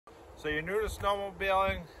So you're new to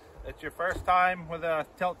snowmobiling, it's your first time with a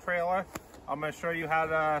tilt trailer. I'm going to show you how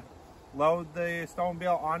to load the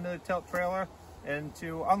snowmobile onto the tilt trailer and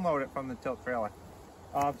to unload it from the tilt trailer.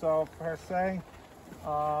 So first thing, you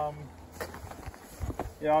want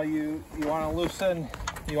to loosen,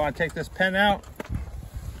 you want to take this pin out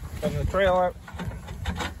from the trailer.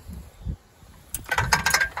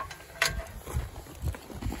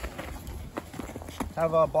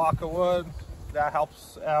 Have a block of wood, that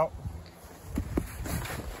helps out.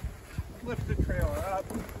 Lift the trailer up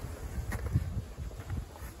and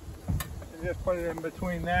just put it in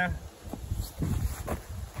between there.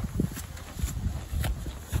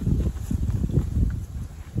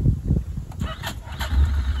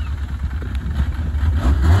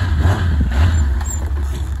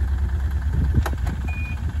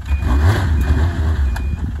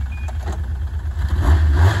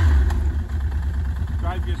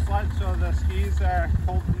 Drive your sled so the skis are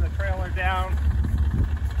holding the trailer down.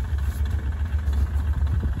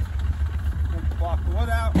 Block the wood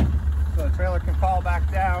out so the trailer can fall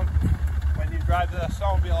back down when you drive the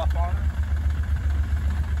snowmobile up on it.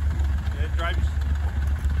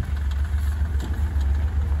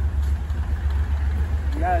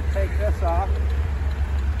 You gotta take this off.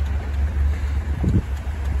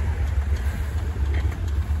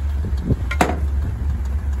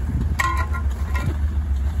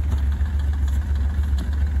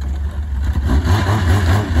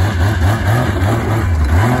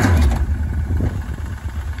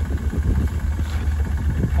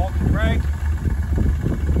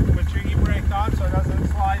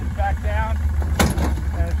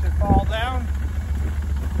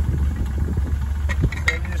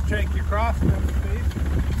 Take your cross and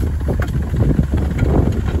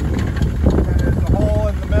there's a hole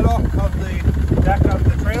in the middle of the deck of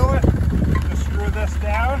the trailer. Just screw this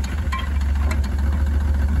down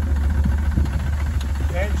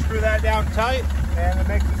and screw that down tight, and it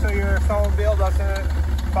makes it so your snowmobile doesn't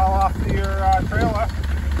fall off to your trailer,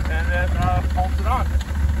 and then holds it on.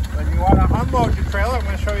 When you want to unload your trailer, I'm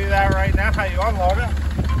going to show you that right now, how you unload it.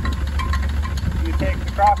 You take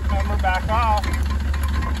the cross member back off.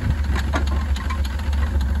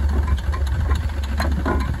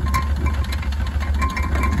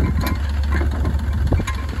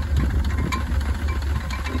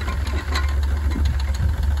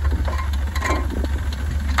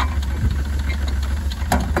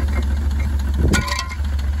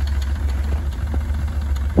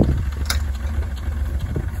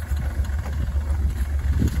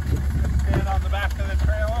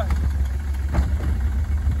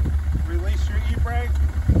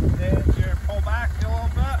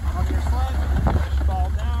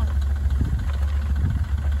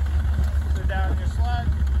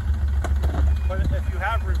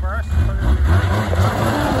 Have reverse, put it in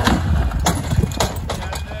reverse,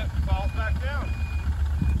 and it falls back down.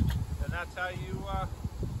 And that's how you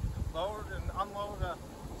load and unload a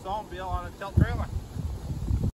snowmobile on a tilt trailer.